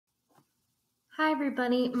Hi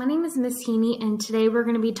everybody, my name is Miss Heaney and today we're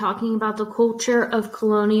going to be talking about the culture of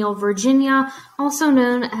Colonial, Virginia, also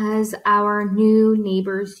known as our New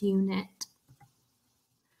Neighbors Unit.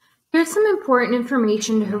 Here's some important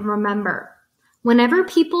information to remember. Whenever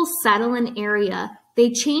people settle an area, they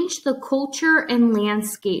change the culture and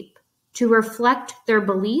landscape to reflect their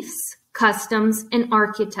beliefs, customs, and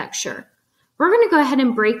architecture. We're going to go ahead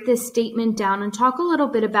and break this statement down and talk a little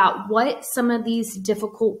bit about what some of these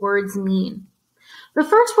difficult words mean. The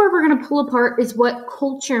first word we're going to pull apart is what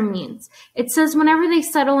culture means. It says whenever they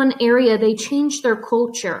settle an area, they change their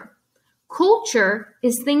culture. Culture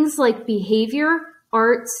is things like behavior,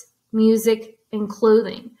 arts, music, and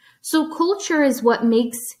clothing. So culture is what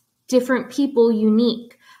makes different people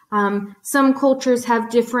unique. Some cultures have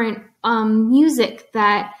different music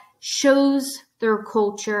that shows their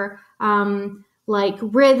culture, like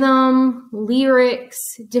rhythm, lyrics,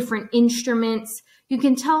 different instruments. You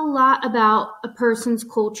can tell a lot about a person's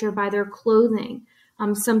culture by their clothing.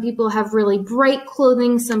 Some people have really bright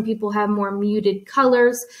clothing. Some people have more muted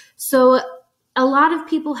colors. So a lot of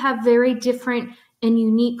people have very different and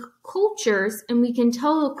unique cultures, and we can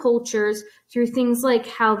tell the cultures through things like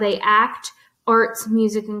how they act, arts,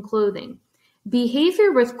 music, and clothing.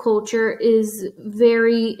 Behavior with culture is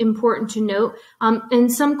very important to note. In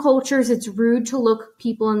some cultures, it's rude to look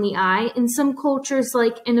people in the eye. In some cultures,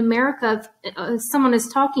 like in America, if someone is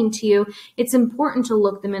talking to you, it's important to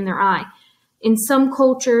look them in their eye. In some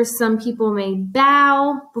cultures, some people may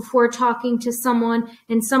bow before talking to someone.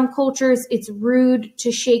 In some cultures, it's rude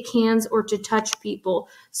to shake hands or to touch people.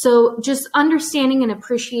 So just understanding and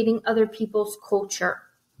appreciating other people's culture.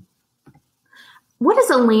 What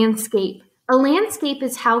is a landscape? A landscape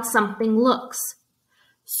is how something looks.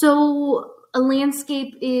 So a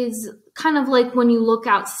landscape is kind of like when you look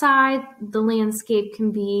outside, the landscape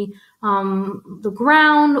can be the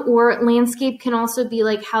ground, or landscape can also be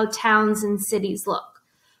like how towns and cities look.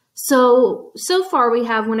 So far we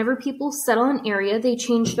have whenever people settle an area, they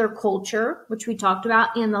change their culture, which we talked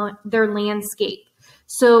about, and their landscape.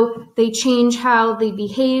 So they change how they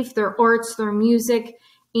behave, their arts, their music,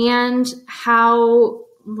 and how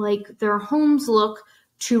like their homes look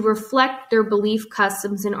to reflect their belief,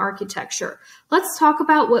 customs, and architecture. Let's talk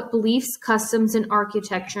about what beliefs, customs, and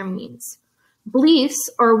architecture means. Beliefs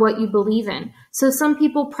are what you believe in. So some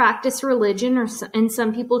people practice religion and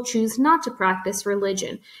some people choose not to practice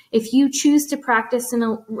religion. If you choose to practice in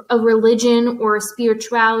a religion or a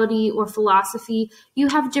spirituality or philosophy, you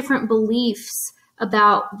have different beliefs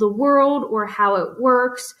about the world or how it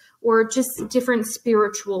works or just different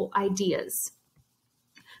spiritual ideas.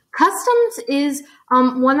 Customs is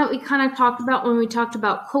one that we kind of talked about when we talked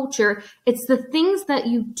about culture. It's the things that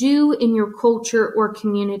you do in your culture or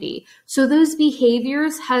community. So those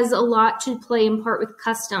behaviors has a lot to play in part with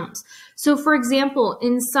customs. So for example,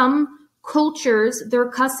 in some cultures,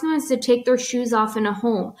 their custom is to take their shoes off in a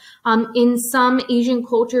home. In some Asian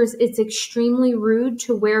cultures, it's extremely rude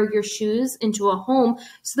to wear your shoes into a home.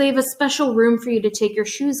 So they have a special room for you to take your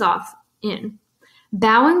shoes off in.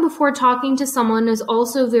 Bowing before talking to someone is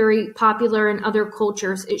also very popular in other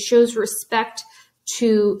cultures. It shows respect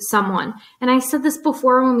to someone. And I said this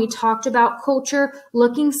before when we talked about culture,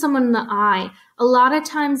 looking someone in the eye. A lot of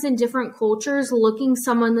times in different cultures, looking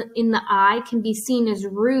someone in the eye can be seen as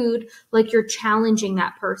rude, like you're challenging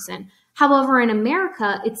that person. However, in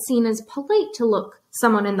America, it's seen as polite to look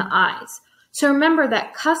someone in the eyes. So remember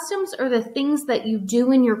that customs are the things that you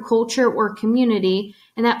do in your culture or community,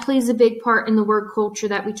 and that plays a big part in the word culture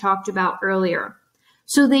that we talked about earlier.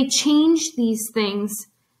 So they change these things,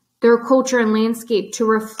 their culture and landscape, to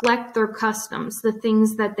reflect their customs, the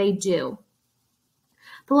things that they do.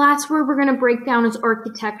 The last word we're going to break down is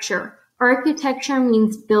architecture. Architecture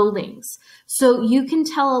means buildings. So you can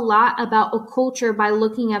tell a lot about a culture by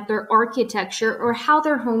looking at their architecture or how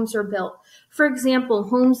their homes are built. For example,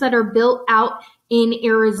 homes that are built out in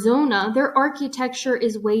Arizona, their architecture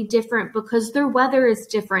is way different because their weather is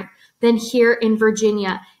different than here in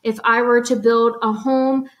Virginia. If I were to build a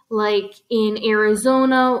home like in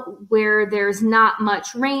Arizona where there's not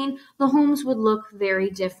much rain, the homes would look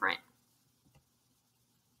very different.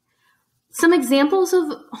 Some examples of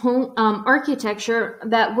home architecture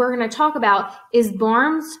that we're going to talk about is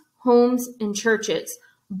barns, homes, and churches.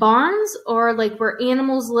 Barns are like where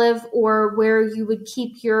animals live or where you would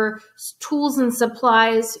keep your tools and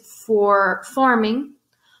supplies for farming.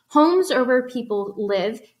 Homes are where people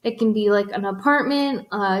live. It can be like an apartment,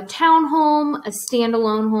 a townhome, a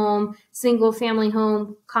standalone home, single family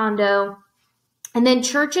home, condo. And then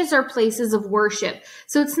churches are places of worship.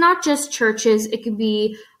 So it's not just churches. It could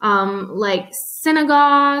be like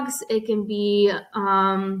synagogues. It can be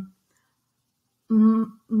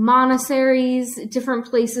monasteries, different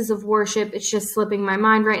places of worship. It's just slipping my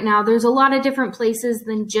mind right now. There's a lot of different places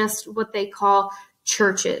than just what they call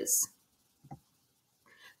churches.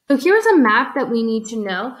 So here's a map that we need to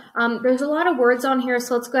know. There's a lot of words on here,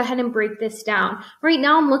 so let's go ahead and break this down. Right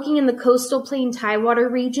now I'm looking in the coastal plain Tidewater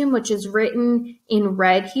region, which is written in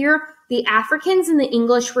red here. The Africans and the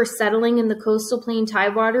English were settling in the coastal plain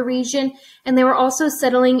Tidewater region, and they were also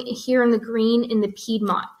settling here in the green in the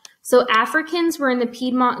Piedmont. So Africans were in the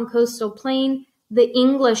Piedmont and coastal plain. The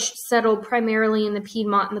English settled primarily in the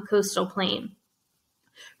Piedmont and the coastal plain.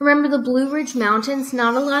 Remember the Blue Ridge Mountains,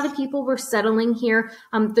 not a lot of people were settling here.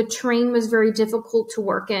 The terrain was very difficult to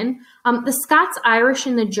work in. The Scots, Irish,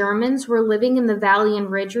 and the Germans were living in the Valley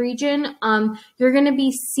and Ridge region. You're going to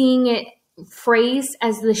be seeing it phrased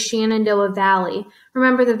as the Shenandoah Valley.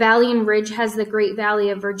 Remember, the Valley and Ridge has the Great Valley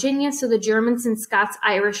of Virginia, so the Germans and Scots,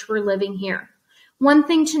 Irish were living here. One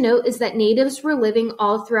thing to note is that natives were living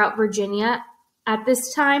all throughout Virginia at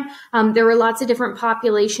this time. There were lots of different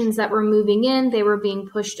populations that were moving in. They were being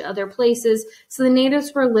pushed to other places. So the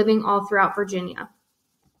natives were living all throughout Virginia.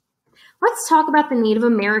 Let's talk about the Native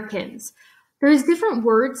Americans. There's different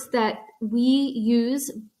words that we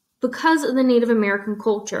use because of the Native American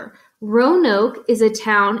culture. Roanoke is a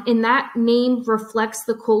town, and that name reflects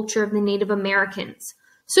the culture of the Native Americans.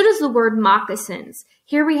 So does the word moccasins.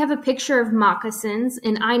 Here we have a picture of moccasins,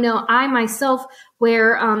 and I know I myself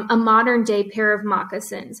wear a modern day pair of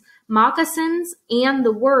moccasins. Moccasins and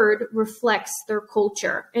the word reflects their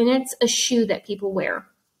culture, and it's a shoe that people wear.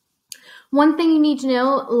 One thing you need to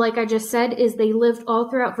know, like I just said, is they lived all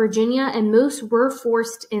throughout Virginia, and most were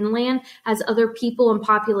forced inland as other people and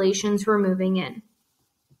populations were moving in.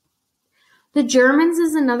 The Germans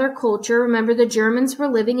is another culture. Remember, the Germans were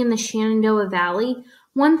living in the Shenandoah Valley.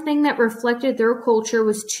 One thing that reflected their culture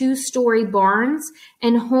was two-story barns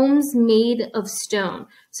and homes made of stone.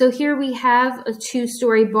 So here we have a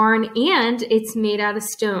two-story barn, and it's made out of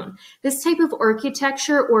stone. This type of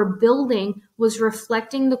architecture or building was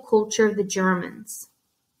reflecting the culture of the Germans.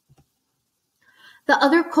 The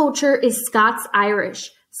other culture is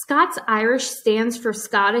Scots-Irish. Scots-Irish stands for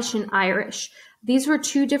Scottish and Irish. These were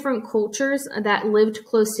two different cultures that lived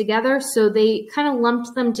close together, so they kind of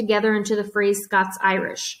lumped them together into the phrase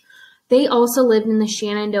Scots-Irish. They also lived in the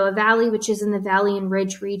Shenandoah Valley, which is in the Valley and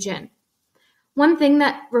Ridge region. One thing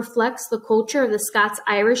that reflects the culture of the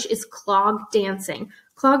Scots-Irish is clog dancing.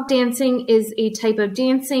 Clog dancing is a type of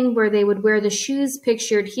dancing where they would wear the shoes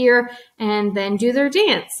pictured here and then do their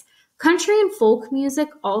dance. Country and folk music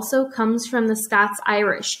also comes from the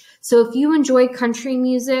Scots-Irish. So if you enjoy country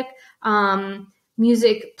music,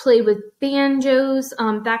 music played with banjos,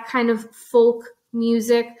 that kind of folk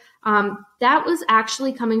music, that was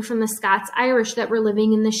actually coming from the Scots-Irish that were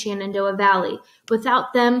living in the Shenandoah Valley.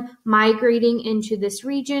 Without them migrating into this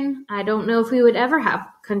region, I don't know if we would ever have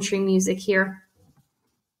country music here.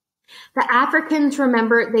 The Africans,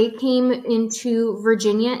 remember, they came into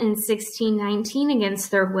Virginia in 1619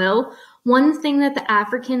 against their will. One thing that the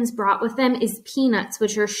Africans brought with them is peanuts,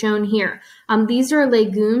 which are shown here. These are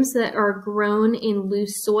legumes that are grown in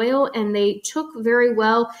loose soil, and they took very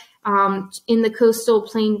well in the coastal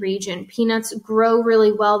plain region. Peanuts grow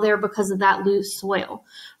really well there because of that loose soil.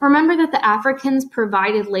 Remember that the Africans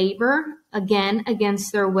provided labor, again,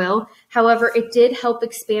 against their will. However, it did help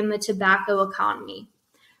expand the tobacco economy.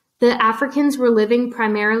 The Africans were living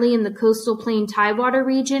primarily in the coastal plain Tidewater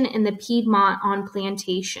region and the Piedmont on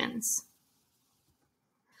plantations.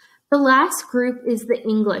 The last group is the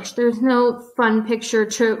English. There's no fun picture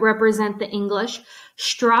to represent the English.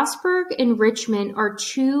 Strasburg and Richmond are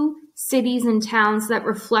two cities and towns that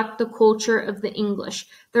reflect the culture of the English.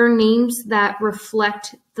 They're names that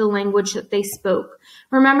reflect the language that they spoke.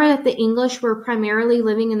 Remember that the English were primarily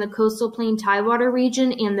living in the coastal plain Tidewater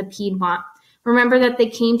region and the Piedmont. Remember that they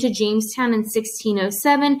came to Jamestown in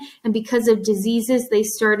 1607, and because of diseases, they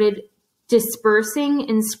started dispersing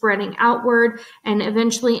and spreading outward and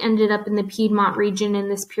eventually ended up in the Piedmont region in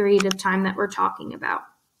this period of time that we're talking about.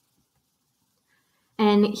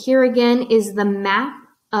 And here again is the map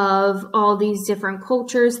of all these different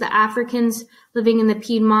cultures: the Africans living in the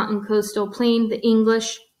Piedmont and coastal plain, the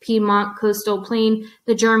English, Piedmont, coastal plain,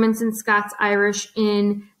 the Germans and Scots Irish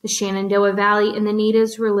in the Shenandoah Valley, and the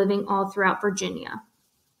natives were living all throughout Virginia.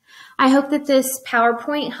 I hope that this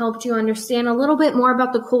PowerPoint helped you understand a little bit more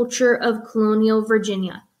about the culture of colonial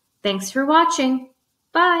Virginia. Thanks for watching.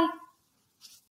 Bye.